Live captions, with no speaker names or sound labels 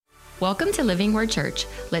Welcome to Living Word Church.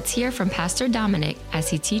 Let's hear from Pastor Dominic as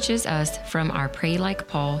he teaches us from our Pray Like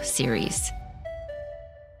Paul series.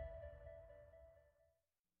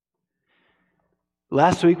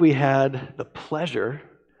 Last week we had the pleasure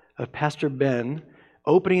of Pastor Ben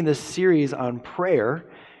opening this series on prayer,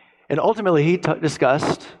 and ultimately he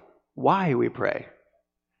discussed why we pray.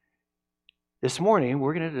 This morning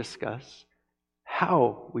we're going to discuss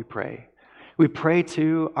how we pray. We pray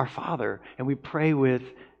to our Father, and we pray with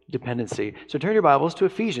dependency. So turn your Bibles to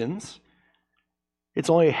Ephesians. It's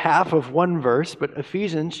only half of one verse, but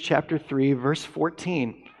Ephesians chapter 3, verse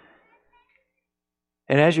 14.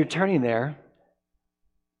 And as you're turning there,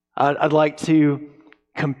 I'd like to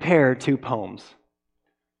compare two poems.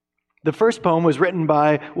 The first poem was written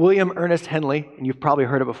by William Ernest Henley, and you've probably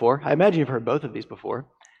heard it before. I imagine you've heard both of these before.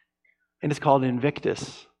 And it's called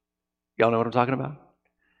Invictus. Y'all know what I'm talking about?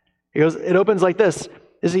 It opens like this.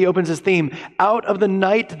 As he opens his theme, out of the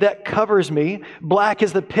night that covers me, black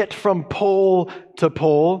is the pit from pole to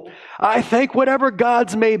pole. I thank whatever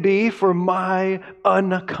gods may be for my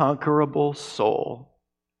unconquerable soul.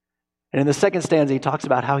 And in the second stanza, he talks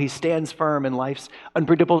about how he stands firm in life's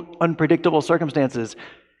unpredictable circumstances.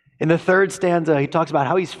 In the third stanza, he talks about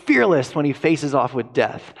how he's fearless when he faces off with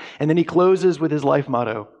death. And then he closes with his life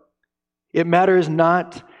motto, it matters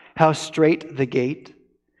not how straight the gate,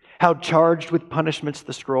 how charged with punishments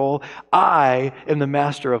the scroll. I am the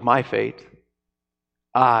master of my fate.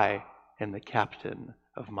 I am the captain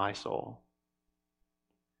of my soul.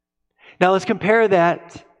 Now let's compare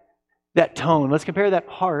that tone. Let's compare that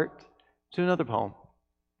heart to another poem.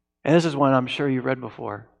 And this is one I'm sure you've read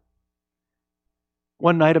before.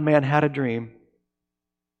 One night a man had a dream.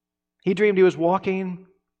 He dreamed he was walking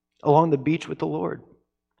along the beach with the Lord.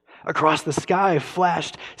 Across the sky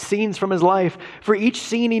flashed scenes from his life. For each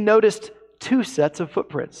scene he noticed two sets of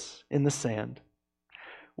footprints in the sand.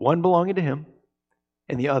 One belonging to him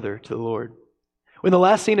and the other to the Lord. When the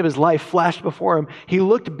last scene of his life flashed before him, he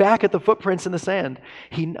looked back at the footprints in the sand.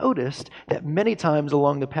 He noticed that many times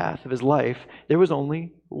along the path of his life, there was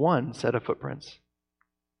only one set of footprints.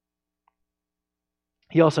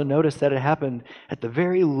 He also noticed that it happened at the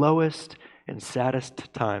very lowest and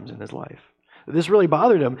saddest times in his life. This really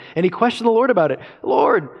bothered him, and he questioned the Lord about it.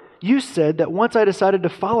 Lord, you said that once I decided to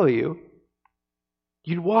follow you,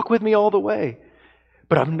 you'd walk with me all the way.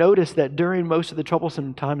 But I've noticed that during most of the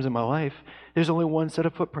troublesome times in my life, there's only one set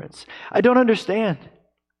of footprints. I don't understand.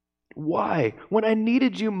 Why, when I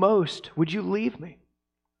needed you most, would you leave me?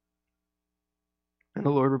 And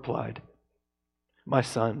the Lord replied, my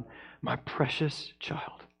son, my precious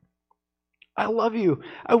child, I love you.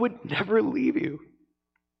 I would never leave you.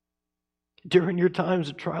 During your times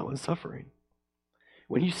of trial and suffering,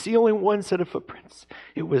 when you see only one set of footprints,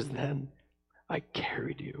 it was then I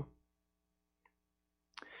carried you.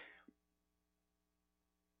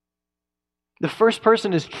 The first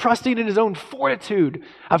person is trusting in his own fortitude.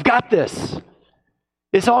 I've got this.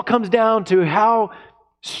 This all comes down to how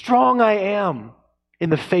strong I am in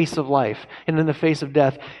the face of life and in the face of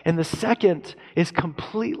death. And the second is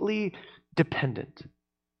completely dependent.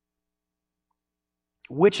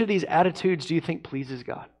 Which of these attitudes do you think pleases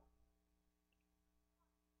God?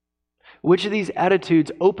 Which of these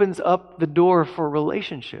attitudes opens up the door for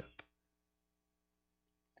relationship?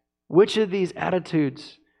 Which of these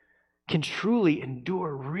attitudes can truly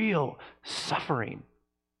endure real suffering?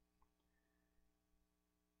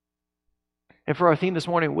 And for our theme this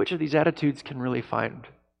morning, which of these attitudes can really find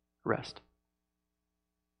rest?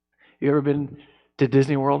 You ever been to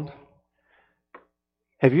Disney World?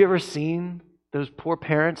 Have you ever seen those poor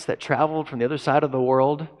parents that traveled from the other side of the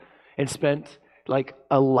world and spent like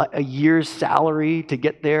a year's salary to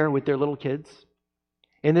get there with their little kids?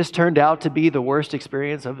 And this turned out to be the worst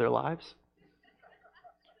experience of their lives.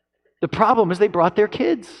 The problem is they brought their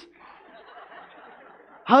kids.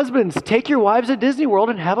 Husbands, take your wives to Disney World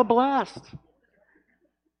and have a blast.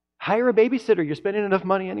 Hire a babysitter. You're spending enough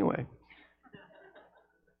money anyway.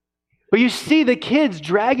 But you see the kids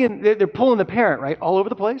dragging, they're pulling the parent, right, all over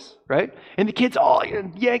the place, right? And the kids all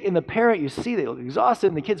yank, and the parent, you see, they look exhausted,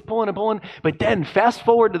 and the kid's pulling and pulling. But then fast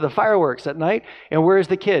forward to the fireworks at night, and where's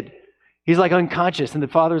the kid? He's like unconscious, and the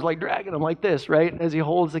father's like dragging him like this, right, as he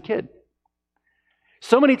holds the kid.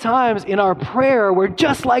 So many times in our prayer, we're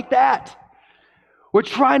just like that. We're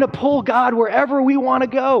trying to pull God wherever we want to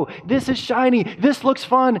go. This is shiny. This looks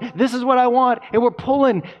fun. This is what I want. And we're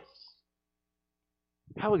pulling.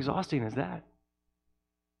 How exhausting is that?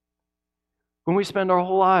 When we spend our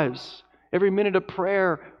whole lives, every minute of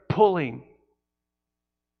prayer, pulling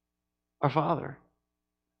our Father.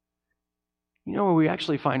 You know where we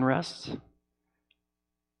actually find rest?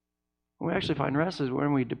 When we actually find rest is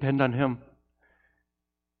when we depend on Him.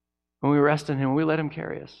 When we rest in Him, when we let Him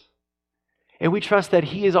carry us. And we trust that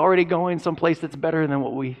He is already going someplace that's better than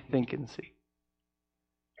what we think and see.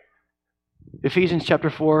 Ephesians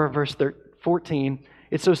chapter 4, verse 14,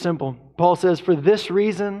 it's so simple. Paul says, "For this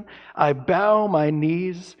reason I bow my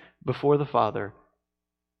knees before the Father."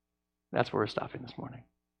 That's where we're stopping this morning.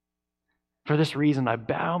 For this reason I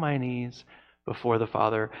bow my knees before the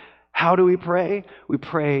Father. How do we pray? We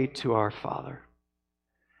pray to our Father.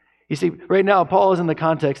 You see, right now, Paul is in the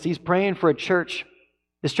context. He's praying for a church,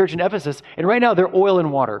 this church in Ephesus, and right now they're oil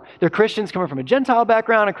and water. They're Christians coming from a Gentile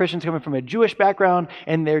background and Christians coming from a Jewish background,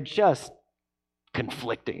 and they're just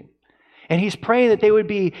conflicting. And he's praying that they would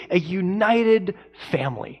be a united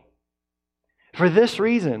family. For this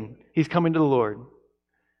reason, he's coming to the Lord.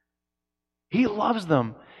 He loves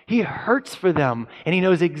them. He hurts for them, and he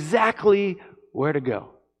knows exactly where to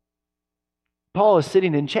go. Paul is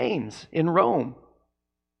sitting in chains in Rome,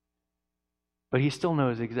 but he still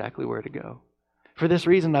knows exactly where to go. For this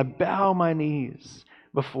reason, I bow my knees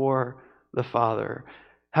before the Father.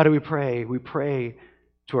 How do we pray? We pray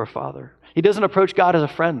to our Father. He doesn't approach God as a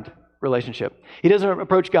friend relationship. He doesn't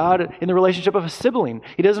approach God in the relationship of a sibling.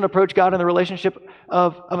 He doesn't approach God in the relationship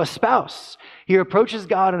of a spouse. He approaches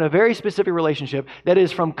God in a very specific relationship that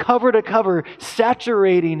is from cover to cover,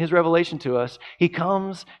 saturating his revelation to us. He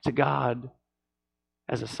comes to God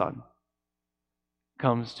as a son,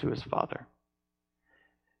 comes to his Father.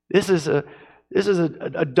 This is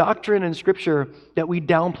a doctrine in Scripture that we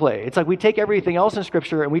downplay. It's like we take everything else in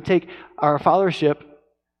Scripture and we take our fathership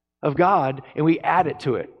of God and we add it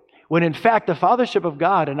to it. When in fact, the fathership of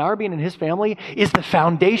God and our being in his family is the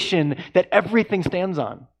foundation that everything stands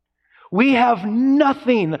on. We have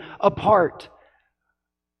nothing apart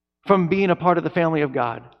from being a part of the family of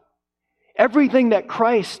God. Everything that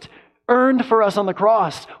Christ earned for us on the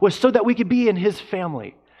cross was so that we could be in his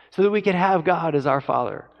family, so that we could have God as our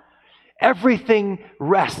Father. Everything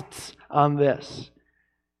rests on this.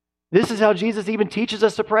 This is how Jesus even teaches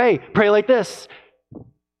us to pray. Pray like this: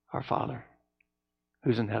 Our Father,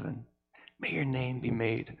 who's in heaven, may your name be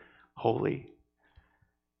made holy.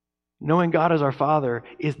 Knowing God as our Father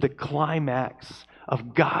is the climax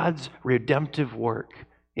of God's redemptive work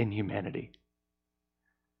in humanity.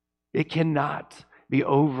 It cannot be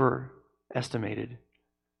overestimated.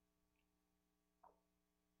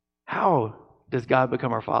 How does God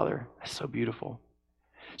become our Father? That's so beautiful.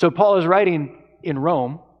 So Paul is writing in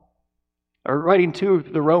Rome, or writing to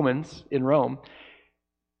the Romans in Rome,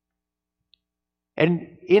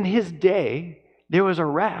 and in his day, there was a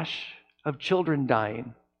rash of children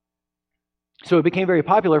dying. So it became very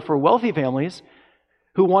popular for wealthy families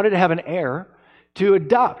who wanted to have an heir to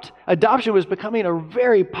adopt. Adoption was becoming a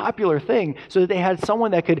very popular thing, so that they had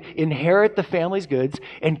someone that could inherit the family's goods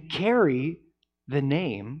and carry the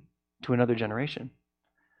name to another generation.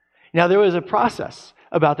 Now, there was a process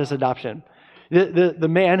about this adoption. The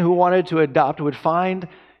man who wanted to adopt would find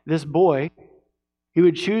this boy. He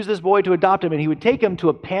would choose this boy to adopt him, and he would take him to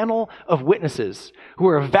a panel of witnesses who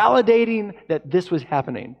were validating that this was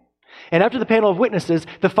happening. And after the panel of witnesses,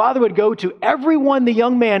 the father would go to everyone the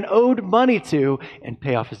young man owed money to and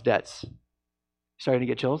pay off his debts. Starting to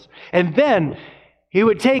get chills? And then he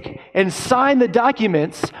would take and sign the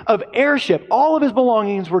documents of heirship. All of his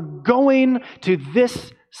belongings were going to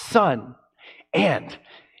this son. And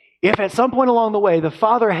if at some point along the way the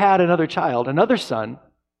father had another child, another son,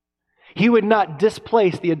 he would not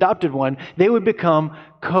displace the adopted one. They would become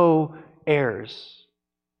co-heirs,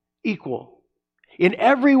 equal. In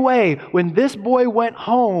every way, when this boy went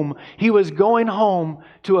home, he was going home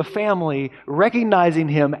to a family recognizing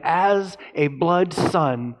him as a blood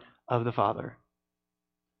son of the Father.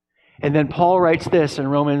 And then Paul writes this in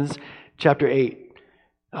Romans chapter 8.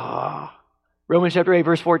 Romans chapter 8,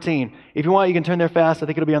 verse 14. If you want, you can turn there fast. I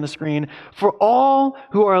think it'll be on the screen. For all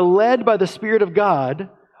who are led by the Spirit of God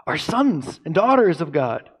are sons and daughters of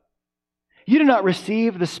God. You do not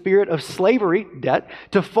receive the spirit of slavery, debt,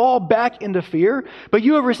 to fall back into fear, but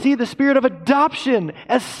you have received the spirit of adoption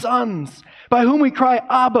as sons, by whom we cry,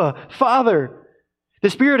 Abba, Father. The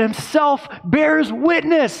Spirit himself bears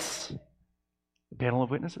witness. A panel of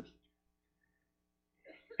witnesses.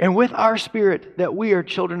 And with our spirit that we are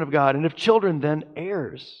children of God, and if children, then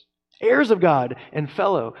heirs. Heirs of God and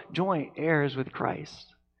fellow joint heirs with Christ.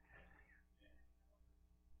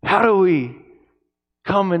 How do we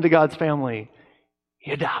come into God's family? He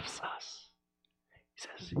adopts us. He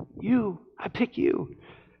says, I pick you.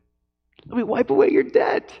 Let me wipe away your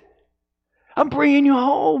debt. I'm bringing you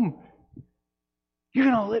home. You're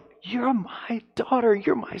going to live. You're my daughter.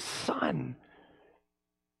 You're my son.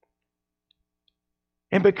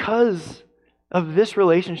 And because of this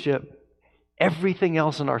relationship, everything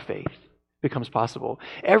else in our faith becomes possible.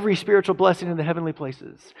 Every spiritual blessing in the heavenly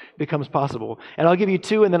places becomes possible. And I'll give you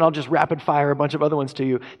two, and then I'll just rapid fire a bunch of other ones to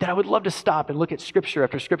you that I would love to stop and look at scripture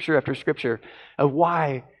after scripture after scripture of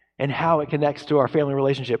why and how it connects to our family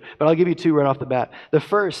relationship. But I'll give you two right off the bat. The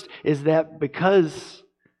first is that because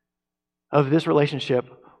of this relationship,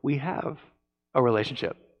 we have a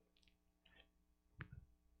relationship.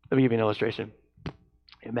 Let me give you an illustration.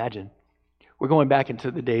 Imagine we're going back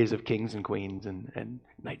into the days of kings and queens and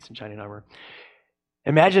knights in shining armor.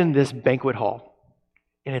 Imagine this banquet hall,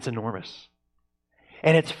 and it's enormous.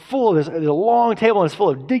 And it's full, there's a long table, and it's full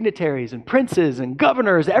of dignitaries and princes and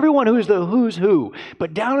governors, everyone who's the who's who.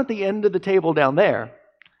 But down at the end of the table down there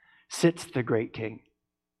sits the great king.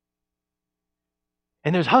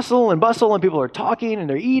 And there's hustle and bustle, and people are talking and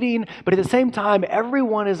they're eating, but at the same time,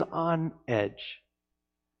 everyone is on edge.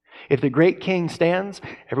 If the great king stands,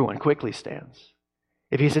 everyone quickly stands.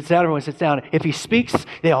 If he sits down, everyone sits down. If he speaks,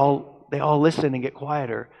 they all listen and get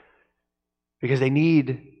quieter because they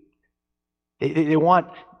want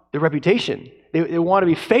the reputation. They want to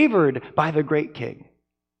be favored by the great king.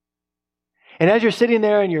 And as you're sitting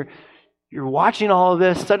there and you're watching all of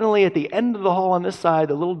this, suddenly at the end of the hall on this side,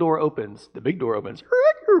 the little door opens. The big door opens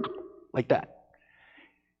like that.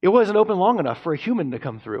 It wasn't open long enough for a human to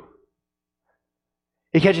come through.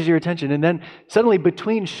 It catches your attention. And then suddenly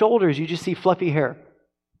between shoulders, you just see fluffy hair.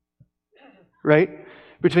 Right?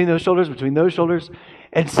 Between those shoulders.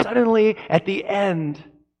 And suddenly at the end,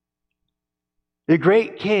 the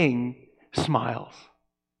great king smiles.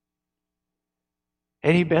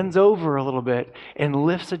 And he bends over a little bit and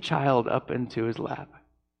lifts a child up into his lap.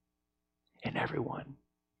 And everyone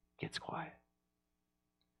gets quiet.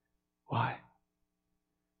 Why?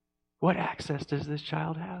 What access does this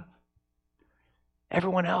child have?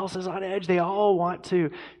 Everyone else is on edge. They all want to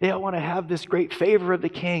have this great favor of the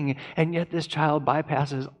king, and yet this child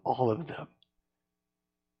bypasses all of them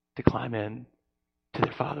to climb in to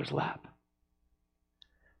their father's lap.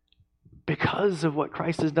 Because of what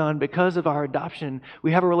Christ has done, because of our adoption,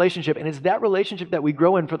 we have a relationship, and it's that relationship that we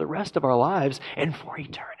grow in for the rest of our lives and for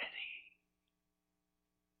eternity.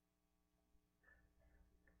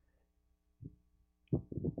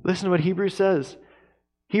 Listen to what Hebrews says.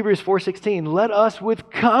 Hebrews 4:16, let us with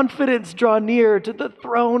confidence draw near to the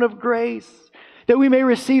throne of grace, that we may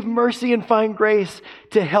receive mercy and find grace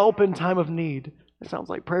to help in time of need. That sounds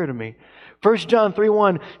like prayer to me. 1 John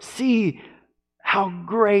 3:1, see how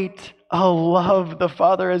great a love the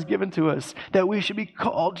Father has given to us, that we should be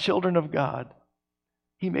called children of God.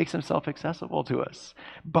 He makes himself accessible to us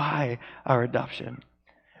by our adoption.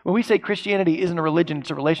 When we say Christianity isn't a religion, it's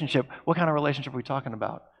a relationship, what kind of relationship are we talking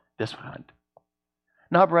about? This one.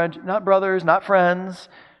 Not brothers, not friends.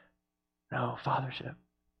 No, fathership.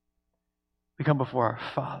 We come before our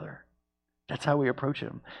Father. That's how we approach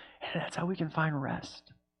him. And that's how we can find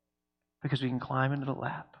rest. Because we can climb into the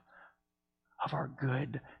lap of our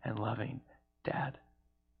good and loving Dad.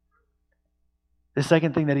 The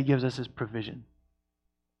second thing that he gives us is provision.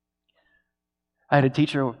 I had a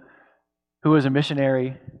teacher who was a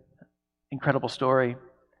missionary. Incredible story.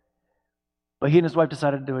 But he and his wife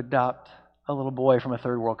decided to adopt a little boy from a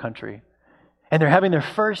third world country. And they're having their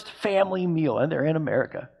first family meal, and they're in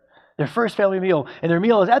America. Their first family meal, and their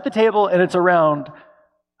meal is at the table, and it's around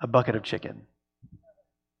a bucket of chicken.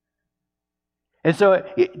 And so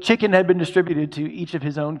chicken had been distributed to each of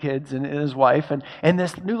his own kids and his wife, and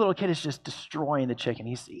this new little kid is just destroying the chicken.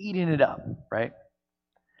 He's eating it up, right?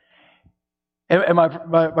 And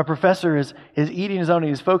my professor is eating his own, and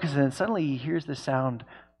he's focusing, and suddenly he hears the sound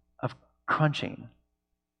of crunching.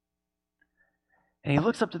 And he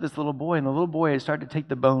looks up to this little boy, and the little boy had started to take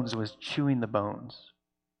the bones and was chewing the bones.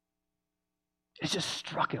 It just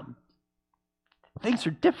struck him. Things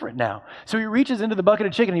are different now. So he reaches into the bucket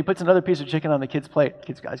of chicken, and he puts another piece of chicken on the kid's plate.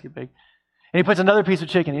 Kids' guys get big. And he puts another piece of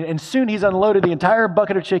chicken, and soon he's unloaded the entire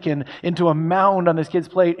bucket of chicken into a mound on this kid's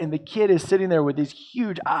plate, and the kid is sitting there with these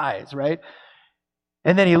huge eyes, right?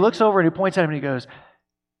 And then he looks over, and he points at him, and he goes,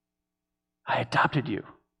 I adopted you.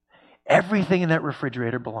 Everything in that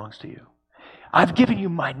refrigerator belongs to you. I've given you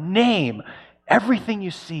my name. Everything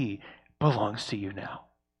you see belongs to you now.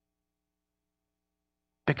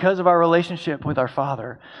 Because of our relationship with our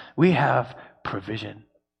Father, we have provision.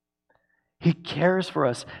 He cares for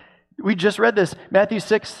us. We just read this, Matthew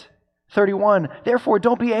 6:31. Therefore,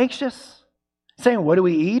 don't be anxious, saying, what do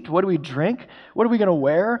we eat? What do we drink? What are we going to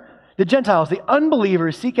wear? The Gentiles, the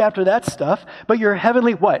unbelievers, seek after that stuff, but your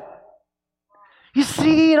heavenly what? You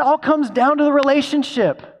see, it all comes down to the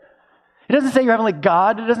relationship. It doesn't say your heavenly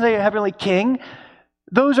God. It doesn't say your heavenly King.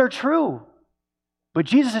 Those are true. But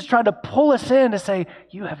Jesus is trying to pull us in to say,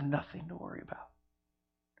 you have nothing to worry about.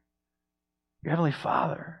 Your Heavenly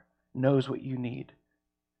Father knows what you need.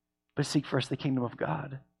 But seek first the kingdom of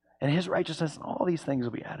God and His righteousness, and all these things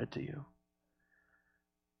will be added to you.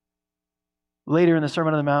 Later in the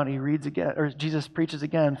Sermon on the Mount, he reads again, or Jesus preaches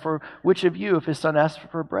again, for which of you, if his son asks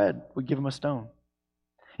for bread, would give him a stone?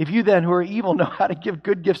 If you then, who are evil, know how to give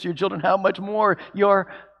good gifts to your children, how much more your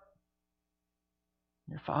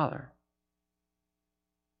Father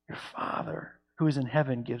who is in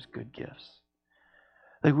heaven gives good gifts.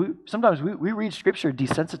 Like sometimes we read Scripture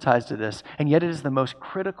desensitized to this, and yet it is the most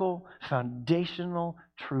critical, foundational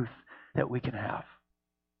truth that we can have.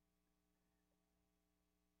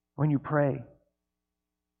 When you pray,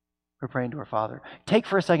 we're praying to our Father. Take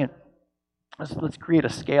for a second, let's create a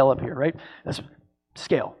scale up here, right? Let's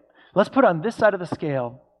scale. Let's put on this side of the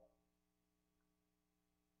scale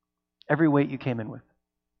every weight you came in with.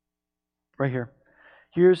 Right here.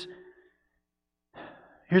 Here's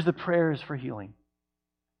the prayers for healing.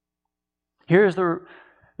 Here's the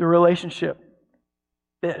relationship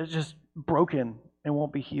that is just broken and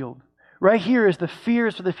won't be healed. Right here is the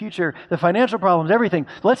fears for the future, the financial problems, everything.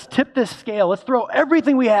 Let's tip this scale. Let's throw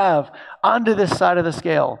everything we have onto this side of the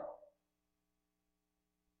scale.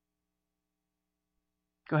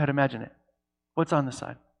 Go ahead, imagine it. What's on the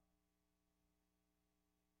side?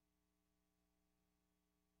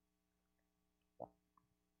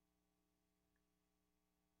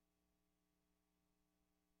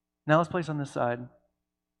 Now let's place on this side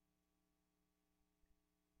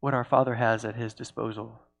what our Father has at His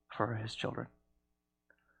disposal for His children.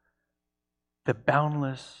 The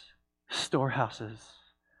boundless storehouses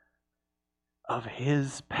of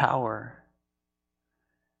His power,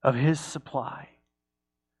 of His supply,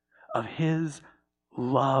 of His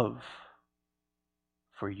love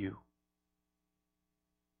for you.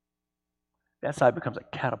 That side becomes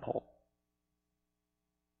a catapult.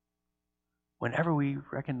 Whenever we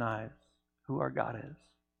recognize who our God is,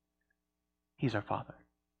 He's our Father.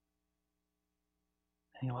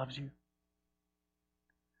 And He loves you.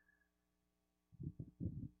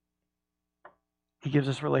 He gives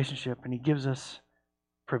us relationship and He gives us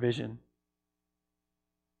provision.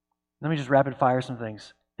 Let me just rapid fire some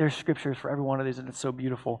things. There's scriptures for every one of these, and it's so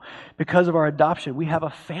beautiful. Because of our adoption, we have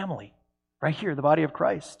a family right here, the body of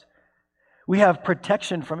Christ. We have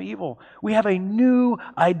protection from evil. We have a new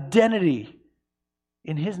identity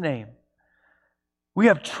in His name. We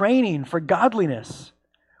have training for godliness.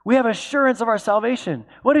 We have assurance of our salvation.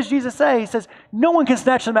 What does Jesus say? He says, no one can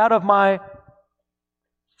snatch them out of my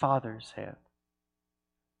Father's hand.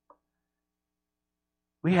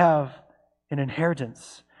 We have an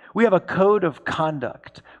inheritance. We have a code of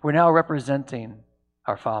conduct. We're now representing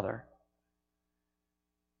our Father.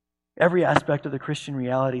 Every aspect of the Christian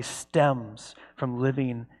reality stems from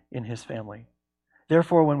living in His family.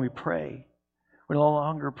 Therefore, when we pray, we're no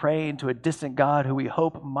longer praying to a distant God who we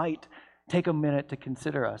hope might take a minute to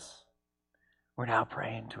consider us. We're now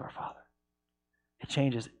praying to our Father. It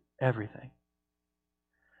changes everything.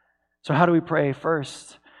 So how do we pray?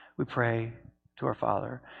 First, we pray to our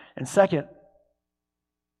Father. And second,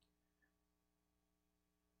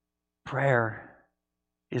 prayer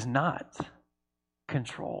is not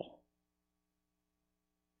control.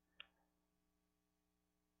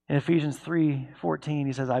 In Ephesians 3:14,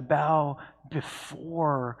 he says, I bow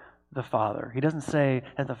before the Father. He doesn't say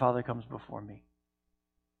that the Father comes before me.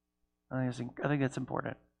 I think that's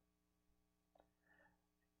important.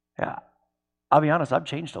 Yeah, I'll be honest, I've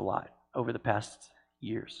changed a lot over the past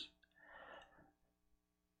years.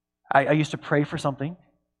 I used to pray for something,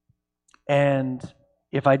 and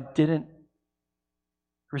if I didn't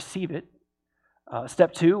receive it,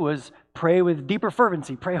 step 2 was pray with deeper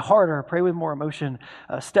fervency, pray harder, pray with more emotion.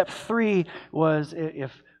 Step 3 was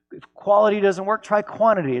if quality doesn't work, try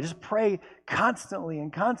quantity. Just pray constantly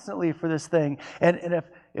and constantly for this thing. And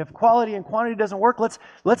if quality and quantity doesn't work,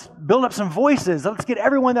 let's build up some voices. Let's get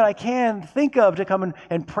everyone that I can think of to come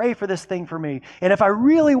and pray for this thing for me. And if I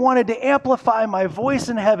really wanted to amplify my voice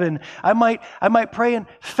in heaven, I might pray and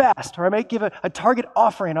fast, or I might give a target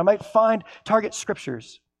offering. I might find target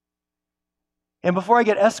scriptures. And before I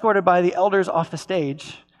get escorted by the elders off the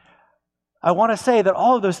stage, I want to say that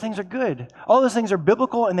all of those things are good. All those things are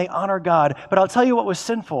biblical and they honor God. But I'll tell you what was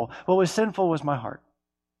sinful. What was sinful was my heart.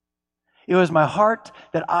 It was my heart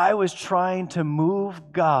that I was trying to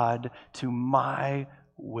move God to my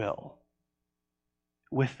will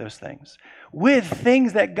with those things. With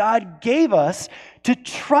things that God gave us to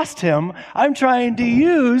trust Him, I'm trying to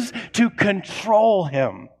use to control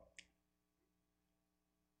Him.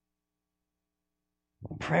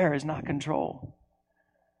 Prayer is not control.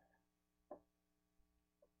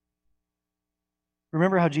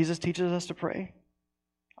 Remember how Jesus teaches us to pray?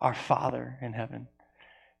 Our Father in heaven,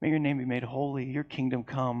 may your name be made holy, your kingdom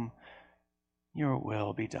come, your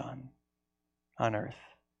will be done on earth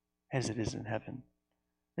as it is in heaven.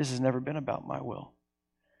 This has never been about my will.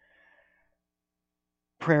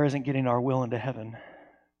 Prayer isn't getting our will into heaven.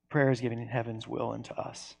 Prayer is giving heaven's will into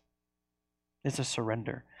us. It's a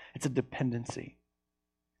surrender. It's a dependency.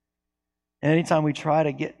 And anytime we try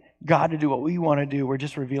to get God to do what we want to do, we're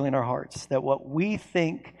just revealing our hearts that what we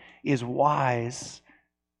think is wise,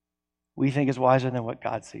 we think is wiser than what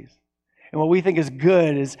God sees. And what we think is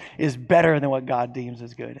good is better than what God deems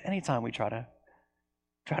as good. Anytime we try to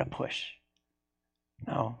push.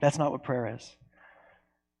 No, that's not what prayer is.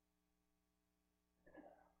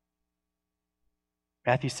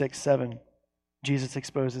 Matthew 6:7, Jesus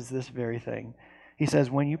exposes this very thing. He says,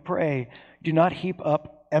 when you pray, do not heap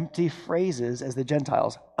up empty phrases as the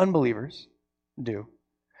Gentiles, unbelievers, do.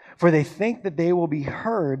 For they think that they will be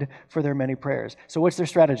heard for their many prayers. So what's their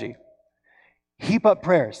strategy? Heap up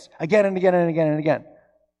prayers again and again and again and again.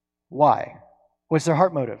 Why? What's their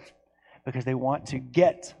heart motive? Because they want to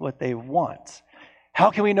get what they want. How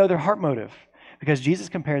can we know their heart motive? Because Jesus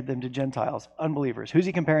compared them to Gentiles, unbelievers. Who's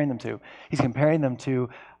he comparing them to? He's comparing them to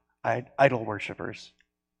idol worshipers.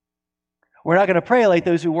 We're not going to pray like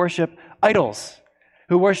those who worship idols,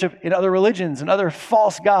 who worship in other religions and other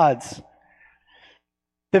false gods.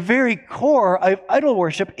 The very core of idol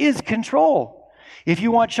worship is control. If you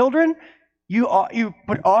want children, you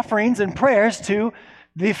put offerings and prayers to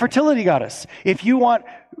the fertility goddess. If you want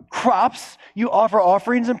crops, you offer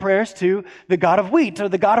offerings and prayers to the god of wheat or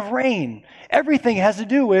the god of rain. Everything has to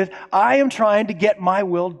do with, I am trying to get my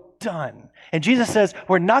will done. And Jesus says,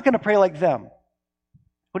 we're not going to pray like them.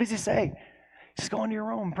 What does he say? Just go into your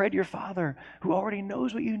room, pray to your Father who already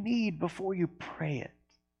knows what you need before you pray it.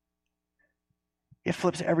 It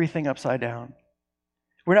flips everything upside down.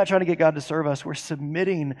 We're not trying to get God to serve us. We're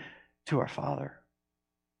submitting to our Father.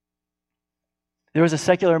 There was a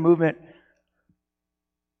secular movement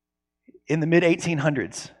in the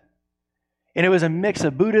mid-1800s. And it was a mix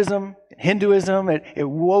of Buddhism, Hinduism. It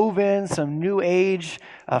wove in some New Age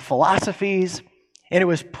philosophies. And it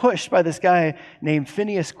was pushed by this guy named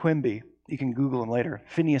Phineas Quimby. You can Google him later.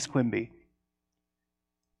 Phineas Quimby.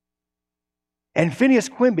 And Phineas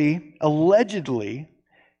Quimby allegedly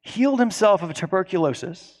healed himself of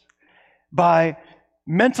tuberculosis by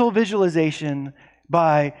mental visualization,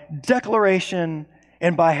 by declaration,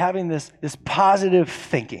 and by having this positive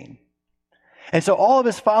thinking. And so all of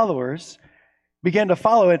his followers began to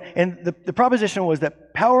follow it, and the proposition was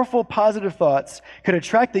that powerful positive thoughts could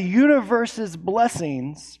attract the universe's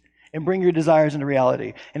blessings and bring your desires into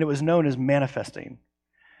reality. And it was known as manifesting.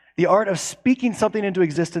 The art of speaking something into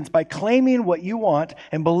existence by claiming what you want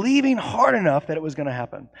and believing hard enough that it was going to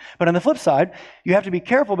happen. But on the flip side, you have to be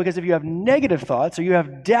careful, because if you have negative thoughts or you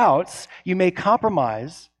have doubts, you may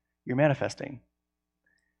compromise your manifesting.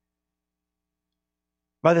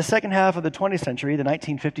 By the second half of the 20th century, the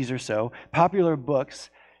 1950s or so, popular books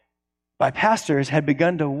by pastors had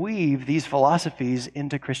begun to weave these philosophies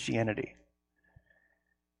into Christianity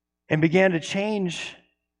and began to change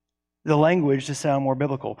the language to sound more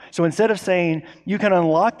biblical. So instead of saying you can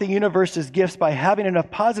unlock the universe's gifts by having enough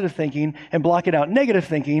positive thinking and blocking out negative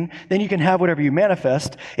thinking, then you can have whatever you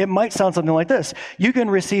manifest, it might sound something like this. You can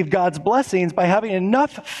receive God's blessings by having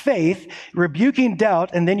enough faith, rebuking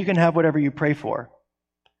doubt, and then you can have whatever you pray for.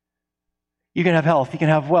 You can have health, you can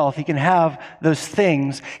have wealth, you can have those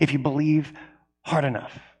things if you believe hard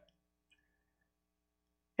enough.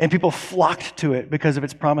 And people flocked to it because of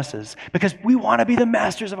its promises, because we want to be the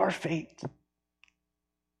masters of our fate.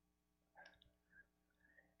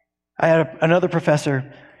 I had another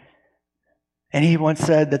professor, and he once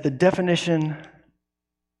said that the definition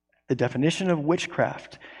of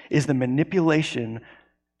witchcraft is the manipulation,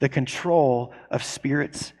 the control of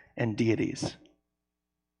spirits and deities.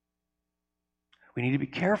 We need to be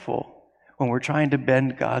careful when we're trying to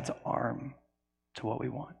bend God's arm to what we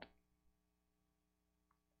want.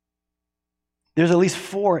 There's at least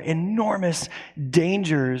 4 enormous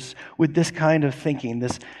dangers with this kind of thinking,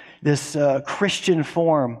 this Christian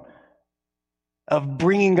form of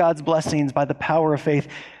bringing God's blessings by the power of faith.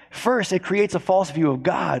 First, it creates a false view of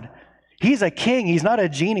God. He's a king. He's not a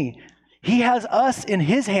genie. He has us in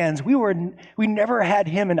his hands. We never had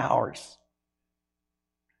him in ours.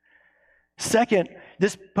 Second,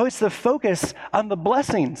 this puts the focus on the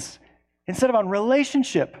blessings instead of on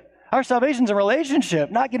relationship. Our salvation's a relationship,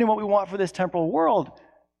 not getting what we want for this temporal world.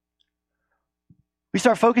 We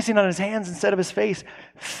start focusing on his hands instead of his face.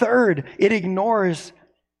 Third, it ignores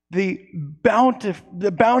the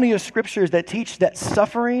bounty of scriptures that teach that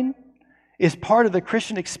suffering is part of the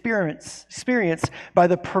Christian experience by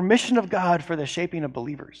the permission of God for the shaping of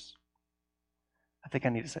believers. I think I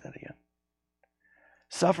need to say that again.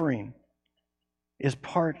 Suffering is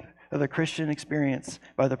part of the Christian experience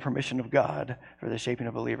by the permission of God for the shaping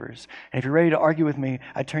of believers. And if you're ready to argue with me,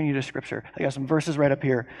 I turn you to Scripture. I got some verses right up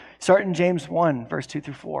here. Start in James 1, verse 2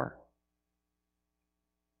 through 4.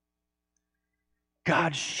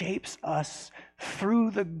 God shapes us through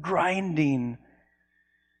the grinding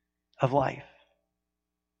of life.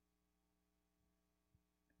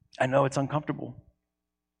 I know it's uncomfortable,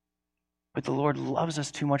 but the Lord loves us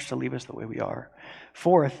too much to leave us the way we are.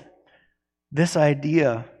 Fourth, this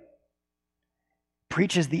idea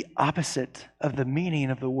preaches the opposite of the meaning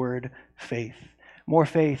of the word faith. More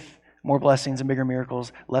faith, more blessings and bigger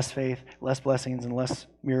miracles. Less faith, less blessings and less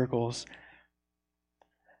miracles.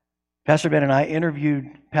 Pastor Ben and I interviewed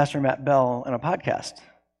Pastor Matt Bell on a podcast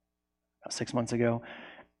about 6 months ago.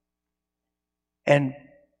 And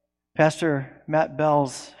Pastor Matt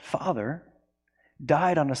Bell's father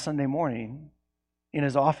died on a Sunday morning in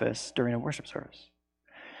his office during a worship service.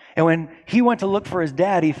 And when he went to look for his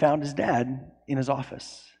dad, he found his dad in his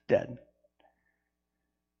office, dead.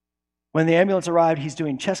 When the ambulance arrived, he's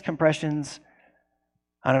doing chest compressions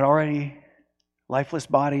on an already lifeless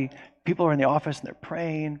body. People are in the office and they're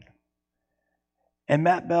praying. And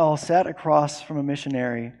Matt Bell sat across from a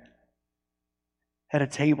missionary at a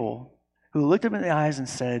table who looked him in the eyes and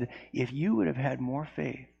said, "If you would have had more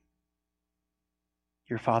faith,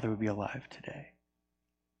 your father would be alive today."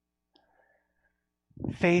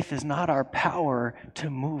 Faith is not our power to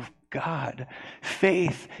move God.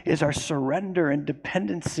 Faith is our surrender and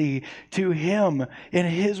dependency to Him and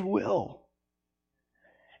His will.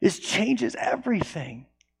 It changes everything.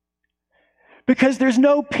 Because there's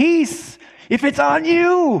no peace if it's on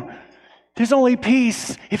you. There's only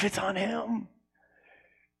peace if it's on Him.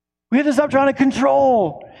 We have to stop trying to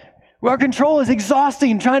control. Our control is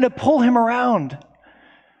exhausting, trying to pull Him around.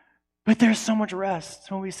 But there's so much rest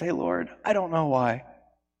when we say, "Lord, I don't know why,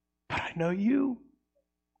 but I know You.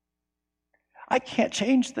 I can't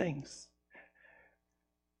change things.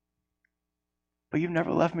 But You've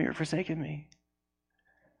never left me or forsaken me.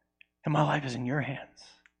 And my life is in Your hands,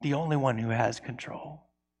 the only one who has control."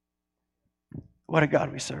 What a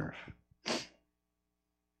God we serve.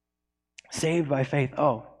 Saved by faith.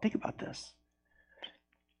 Oh, think about this.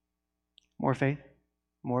 More faith,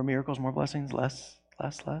 more miracles, more blessings, less.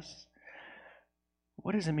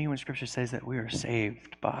 What does it mean when Scripture says that we are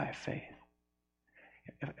saved by faith?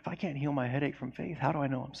 If I can't heal my headache from faith, how do I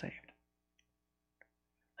know I'm saved?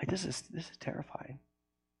 This is terrifying.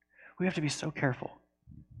 We have to be so careful.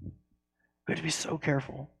 We have to be so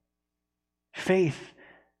careful. Faith,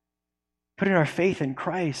 putting our faith in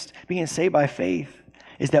Christ, being saved by faith,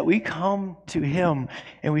 is that we come to Him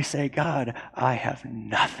and we say, "God, I have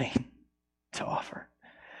nothing to offer.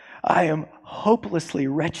 I am hopelessly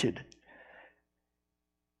wretched.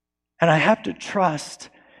 And I have to trust.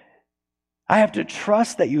 I have to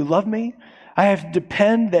trust that You love me. I have to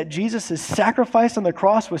depend that Jesus' sacrifice on the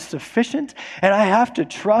cross was sufficient. And I have to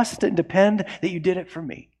trust and depend that You did it for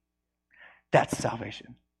me." That's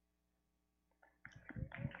salvation.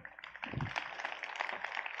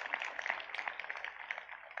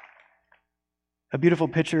 A beautiful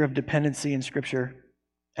picture of dependency in Scripture,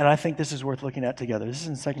 and I think this is worth looking at together. This is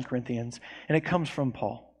in 2 Corinthians, and it comes from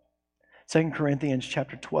Paul. 2 Corinthians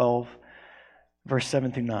chapter 12, verse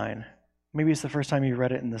 7 through 9. Maybe it's the first time you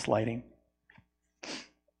read it in this lighting.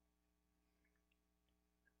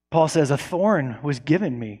 Paul says, "A thorn was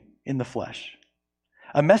given me in the flesh,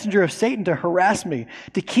 a messenger of Satan to harass me,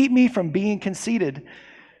 to keep me from being conceited.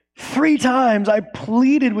 3 times I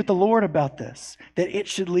pleaded with the Lord about this, that it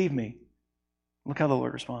should leave me." Look how the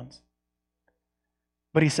Lord responds.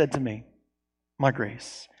 "But He said to me, 'My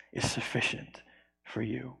grace is sufficient for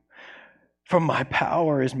you. For my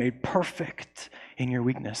power is made perfect in your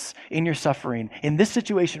weakness, in your suffering, in this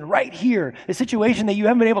situation right here, the situation that you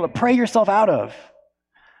haven't been able to pray yourself out of.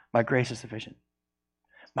 My grace is sufficient.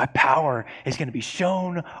 My power is going to be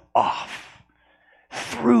shown off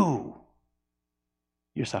through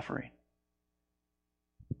your suffering.'"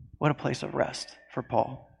 What a place of rest for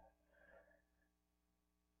Paul.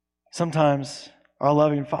 Sometimes our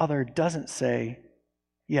loving Father doesn't say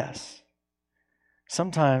yes.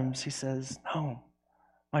 Sometimes He says, "No,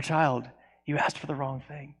 my child, you asked for the wrong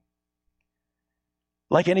thing."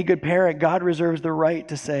 Like any good parent, God reserves the right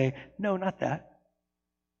to say, "No, not that.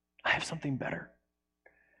 I have something better."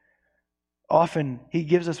 Often He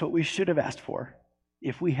gives us what we should have asked for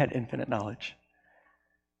if we had infinite knowledge,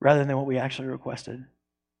 rather than what we actually requested.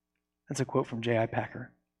 That's a quote from J.I.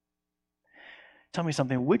 Packer. Tell me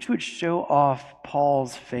something. Which would show off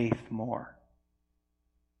Paul's faith more?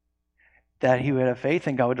 That he would have faith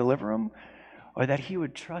and God would deliver him, or that he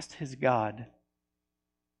would trust his God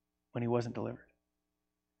when he wasn't delivered?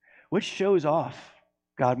 Which shows off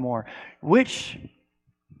God more? Which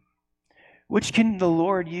can the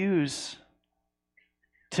Lord use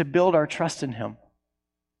to build our trust in him?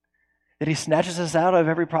 That he snatches us out of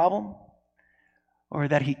every problem, or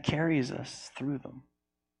that he carries us through them?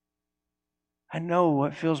 I know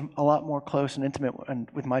what feels a lot more close and intimate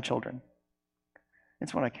with my children.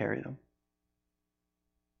 It's when I carry them.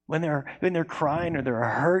 When they're crying or they're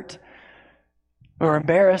hurt or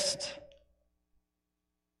embarrassed,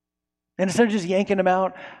 and instead of just yanking them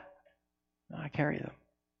out, I carry them.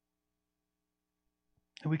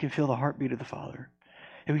 And we can feel the heartbeat of the Father.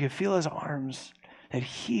 And we can feel his arms, that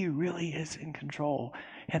he really is in control.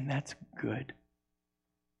 And that's good.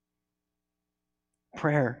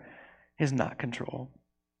 Prayer is not control.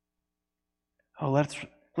 Oh, let's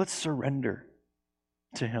surrender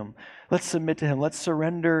to him. Let's submit to him. Let's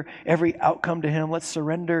surrender every outcome to him. Let's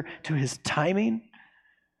surrender to his timing.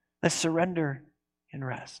 Let's surrender and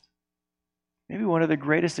rest. Maybe one of the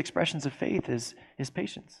greatest expressions of faith is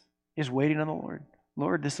patience, is waiting on the Lord.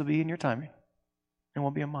 Lord, this will be in your timing. It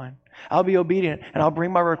won't be in mine. I'll be obedient, and I'll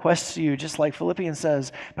bring my requests to you, just like Philippians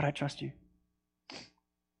says, but I trust you.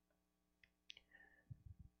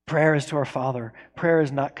 Prayer is to our Father. Prayer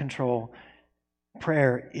is not control.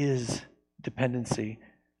 Prayer is dependency.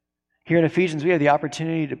 Here in Ephesians, we have the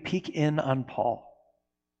opportunity to peek in on Paul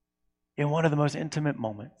in one of the most intimate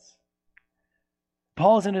moments.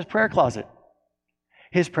 Paul is in his prayer closet.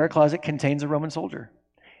 His prayer closet contains a Roman soldier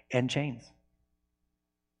and chains.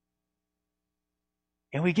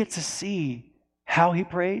 And we get to see how he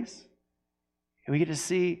prays. And we get to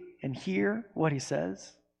see and hear what he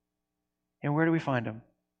says. And where do we find him?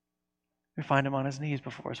 We find him on his knees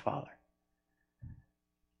before his Father.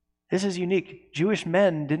 This is unique. Jewish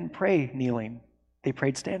men didn't pray kneeling. They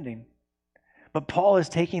prayed standing. But Paul is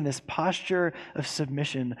taking this posture of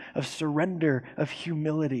submission, of surrender, of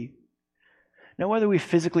humility. Now, whether we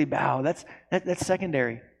physically bow, that's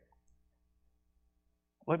secondary.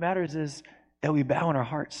 What matters is that we bow in our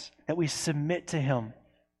hearts, that we submit to him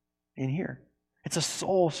in here. It's a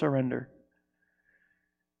soul surrender.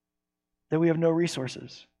 That we have no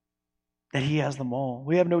resources, that he has them all.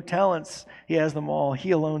 We have no talents, he has them all.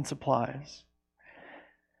 He alone supplies.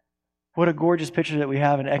 What a gorgeous picture that we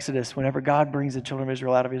have in Exodus whenever God brings the children of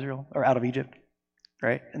Israel, or out of Egypt,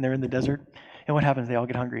 right? And they're in the desert. And what happens? They all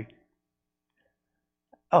get hungry.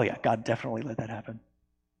 Oh yeah, God definitely let that happen.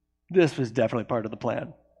 This was definitely part of the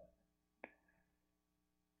plan.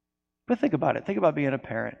 But think about it. Think about being a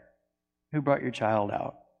parent who brought your child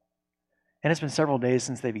out. And it's been several days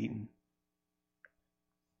since they've eaten.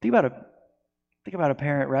 Think about a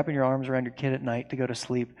parent wrapping your arms around your kid at night to go to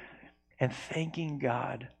sleep and thanking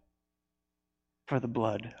God for the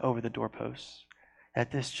blood over the doorposts,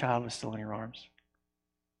 that this child was still in your arms.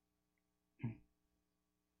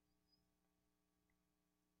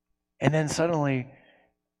 And then suddenly,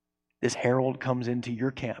 this herald comes into your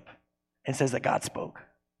camp and says that God spoke.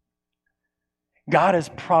 God has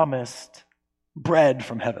promised bread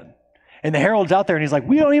from heaven. And the herald's out there and he's like,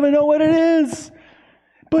 we don't even know what it is,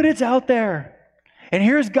 but it's out there. And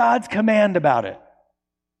here's God's command about it.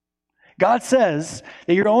 God says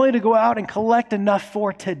that you're only to go out and collect enough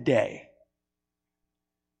for today,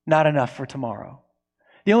 not enough for tomorrow.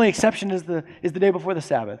 The only exception is the day before the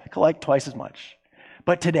Sabbath. Collect twice as much.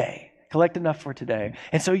 But today, collect enough for today.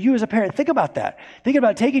 And so you as a parent, think about that. Think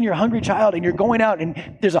about taking your hungry child and you're going out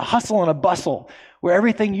and there's a hustle and a bustle where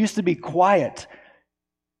everything used to be quiet.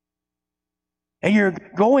 And you're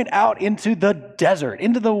going out into the desert,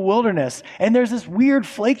 into the wilderness, and there's this weird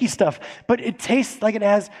flaky stuff, but it tastes like it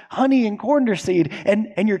has honey and coriander seed,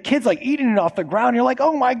 and your kid's like eating it off the ground. You're like,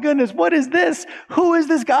 oh my goodness, what is this? Who is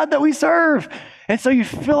this God that we serve? And so you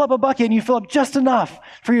fill up a bucket and you fill up just enough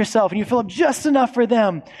for yourself and you fill up just enough for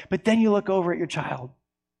them, but then you look over at your child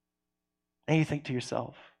and you think to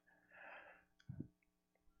yourself,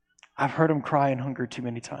 I've heard him cry in hunger too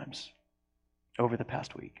many times over the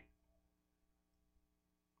past week.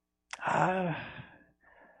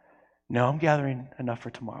 No, I'm gathering enough for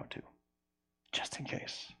tomorrow too, just in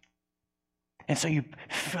case. And so you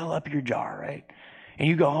fill up your jar, right? And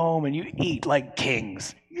you go home and you eat like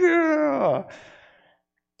kings. Yeah!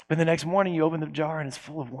 But the next morning you open the jar and it's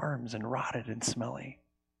full of worms and rotted and smelly.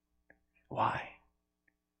 Why?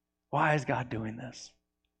 Why is God doing this?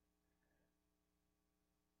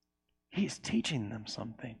 He's teaching them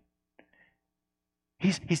something.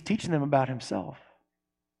 He's teaching them about himself.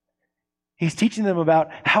 He's teaching them about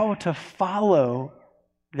how to follow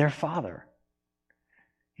their Father.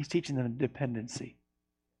 He's teaching them dependency.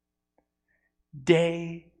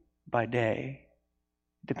 Day by day,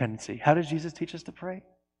 dependency. How does Jesus teach us to pray?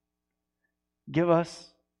 Give us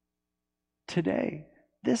today,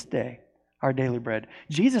 this day, our daily bread.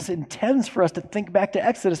 Jesus intends for us to think back to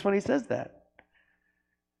Exodus when he says that.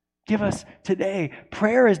 Give us today.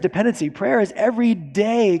 Prayer is dependency. Prayer is every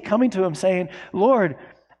day coming to him saying, Lord,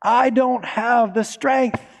 I don't have the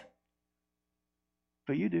strength,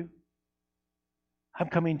 but you do. I'm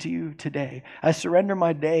coming to you today. I surrender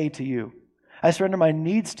my day to you. I surrender my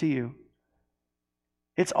needs to you.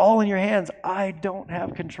 It's all in your hands. I don't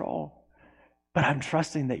have control, but I'm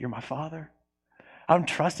trusting that you're my Father. I'm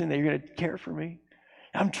trusting that you're going to care for me.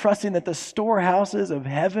 I'm trusting that the storehouses of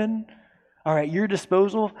heaven are at your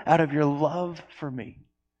disposal out of your love for me,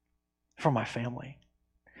 for my family.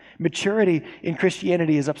 Maturity in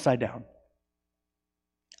Christianity is upside down.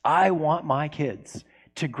 I want my kids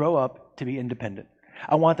to grow up to be independent.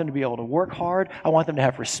 I want them to be able to work hard. I want them to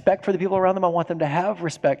have respect for the people around them. I want them to have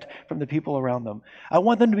respect from the people around them. I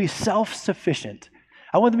want them to be self-sufficient.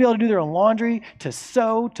 I want them to be able to do their own laundry, to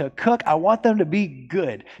sew, to cook. I want them to be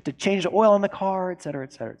good, to change the oil in the car, et cetera,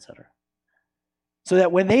 et cetera, et cetera. So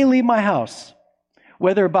that when they leave my house,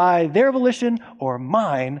 whether by their volition or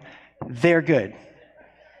mine, they're good.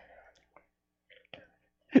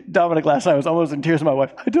 Dominic last night was almost in tears with my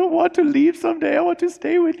wife. I don't want to leave someday. I want to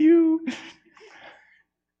stay with you.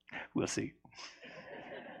 We'll see.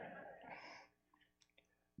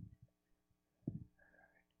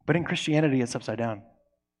 But in Christianity, it's upside down.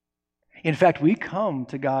 In fact, we come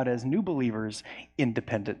to God as new believers,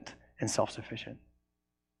 independent and self-sufficient.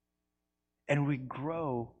 And we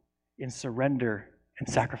grow in surrender and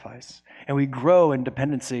sacrifice. And we grow in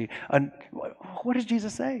dependency. And what does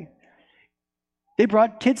Jesus say? They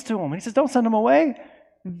brought kids to him. And he says, don't send them away.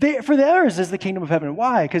 For theirs is the kingdom of heaven.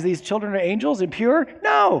 Why? Because these children are angels and pure?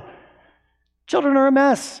 No. Children are a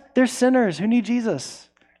mess. They're sinners who need Jesus.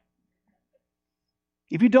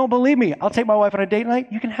 If you don't believe me, I'll take my wife on a date night.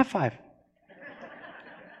 You can have 5.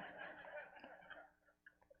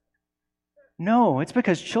 No, it's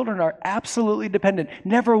because children are absolutely dependent.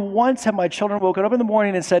 Never once have my children woken up in the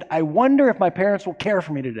morning and said, I wonder if my parents will care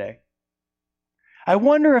for me today. I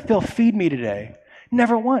wonder if they'll feed me today.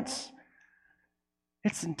 Never once.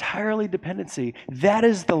 It's entirely dependency. That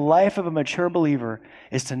is the life of a mature believer,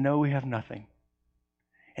 is to know we have nothing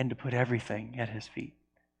and to put everything at his feet.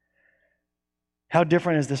 How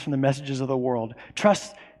different is this from the messages of the world?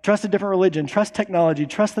 Trust a different religion. Trust technology.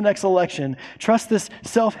 Trust the next election. Trust this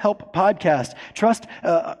self-help podcast. Trust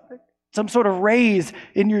some sort of raise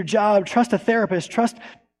in your job. Trust a therapist. Trust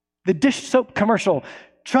the dish soap commercial.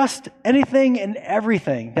 Trust anything and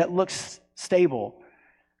everything that looks stable.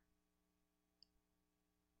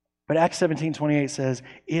 But Acts 17:28 says,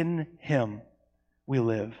 in him we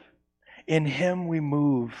live. In him we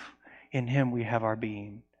move. In him we have our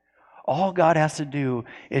being. All God has to do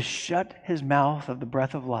is shut his mouth of the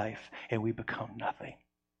breath of life, and we become nothing.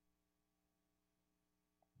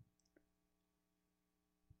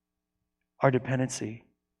 Our dependency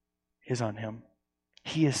is on him.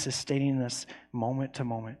 He is sustaining us moment to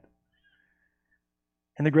moment.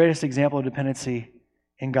 And the greatest example of dependency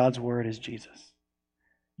in God's word is Jesus.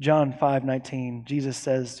 John 5:19, Jesus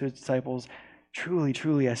says to his disciples, truly,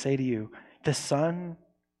 truly, I say to you, the Son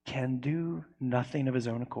can do nothing of his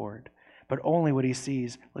own accord, but only what he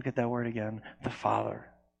sees, look at that word again, the Father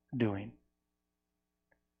doing.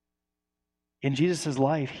 In Jesus'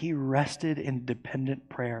 life, he rested in dependent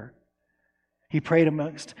prayer. He prayed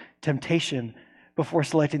amongst temptation before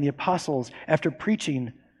selecting the apostles. After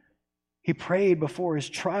preaching, he prayed before his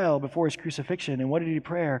trial, before his crucifixion. And what did he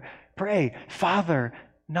pray? Father,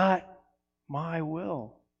 not my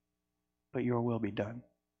will, but your will be done.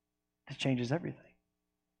 This changes everything.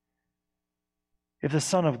 If the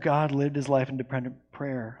Son of God lived his life in dependent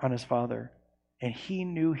prayer on his Father, and he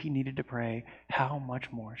knew he needed to pray, how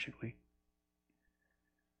much more should we?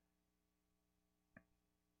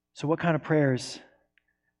 So what kind of prayers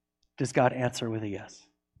does God answer with a yes?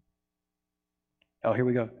 Oh, here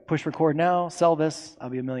we go. Push record now, sell this,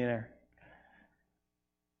 I'll be a millionaire.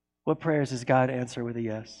 What prayers does God answer with a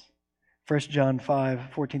yes? 1 John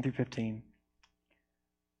 5:14 through 15.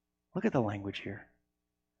 Look at the language here.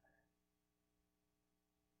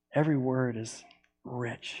 Every word is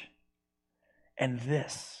rich. And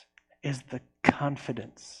this is the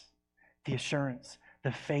confidence, the assurance,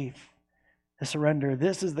 the faith, the surrender.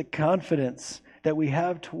 This is the confidence that we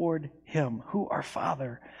have toward him, who our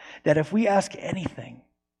Father, that if we ask anything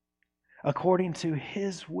according to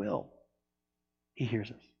his will, he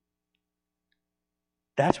hears us.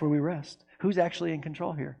 That's where we rest. Who's actually in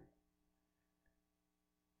control here?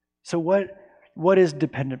 So what is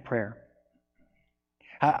dependent prayer?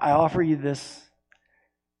 I offer you this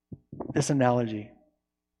analogy.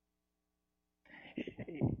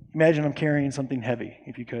 Imagine I'm carrying something heavy,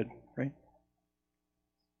 if you could, right?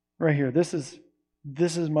 Right here. This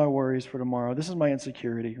is my worries for tomorrow. This is my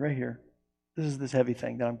insecurity right here. This is this heavy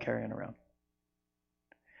thing that I'm carrying around.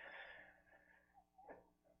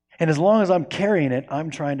 And as long as I'm carrying it,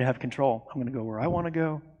 I'm trying to have control. I'm going to go where I want to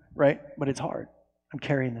go, right? But it's hard. I'm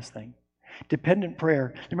carrying this thing. Dependent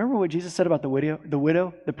prayer. Remember what Jesus said about the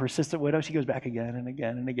widow, the persistent widow? She goes back again and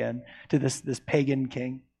again and again to this pagan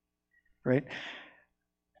king, right?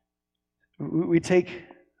 We take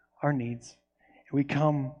our needs, and we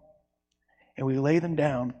come and we lay them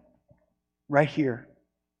down right here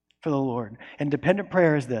for the Lord. And dependent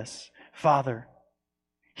prayer is this: Father,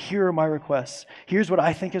 here are my requests. Here's what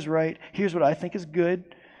I think is right. Here's what I think is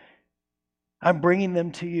good. I'm bringing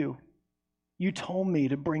them to you. You told me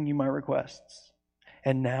to bring you my requests.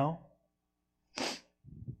 And now,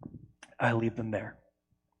 I leave them there.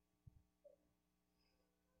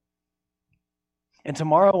 And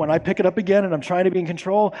tomorrow, when I pick it up again and I'm trying to be in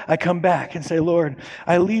control, I come back and say, Lord,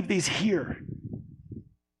 I leave these here.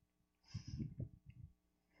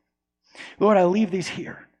 Lord, I leave these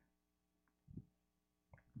here.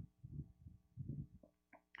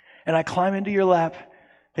 And I climb into your lap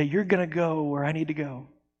that you're going to go where I need to go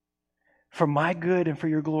for my good and for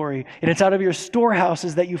your glory. And it's out of your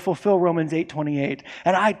storehouses that you fulfill Romans 8:28.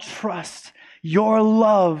 And I trust your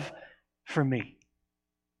love for me.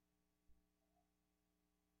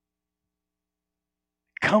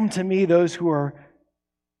 Come to me, those who are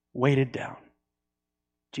weighted down,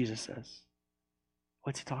 Jesus says.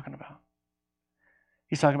 What's he talking about?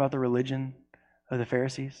 He's talking about the religion of the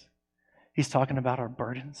Pharisees. He's talking about our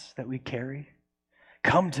burdens that we carry.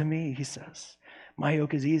 Come to me, he says. My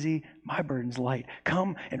yoke is easy, my burden's light.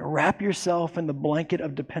 Come and wrap yourself in the blanket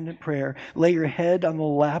of dependent prayer. Lay your head on the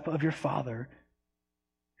lap of your Father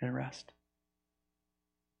and rest.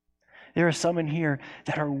 There are some in here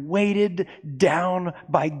that are weighted down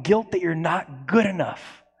by guilt that you're not good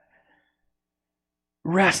enough.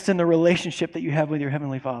 Rest in the relationship that you have with your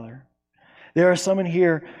Heavenly Father. There are some in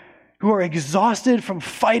here who are exhausted from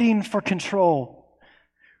fighting for control.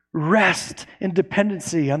 Rest in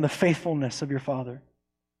dependency on the faithfulness of your Father.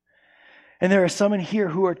 And there are some in here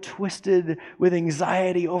who are twisted with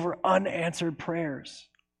anxiety over unanswered prayers.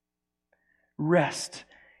 Rest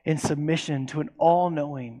in submission to an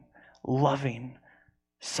all-knowing, loving,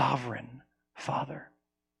 sovereign Father.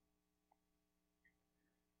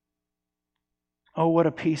 Oh, what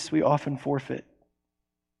a peace we often forfeit.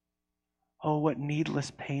 Oh, what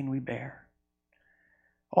needless pain we bear.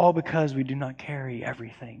 All because we do not carry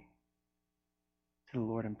everything to the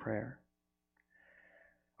Lord in prayer.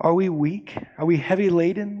 Are we weak? Are we heavy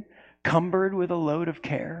laden, cumbered with a load of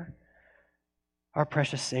care? Our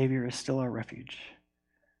precious Savior is still our refuge.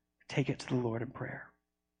 Take it to the Lord in prayer.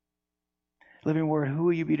 Living Word, who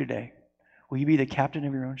will you be today? Will you be the captain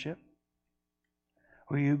of your own ship?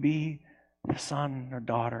 Will you be the son or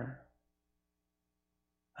daughter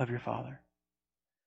of your Father?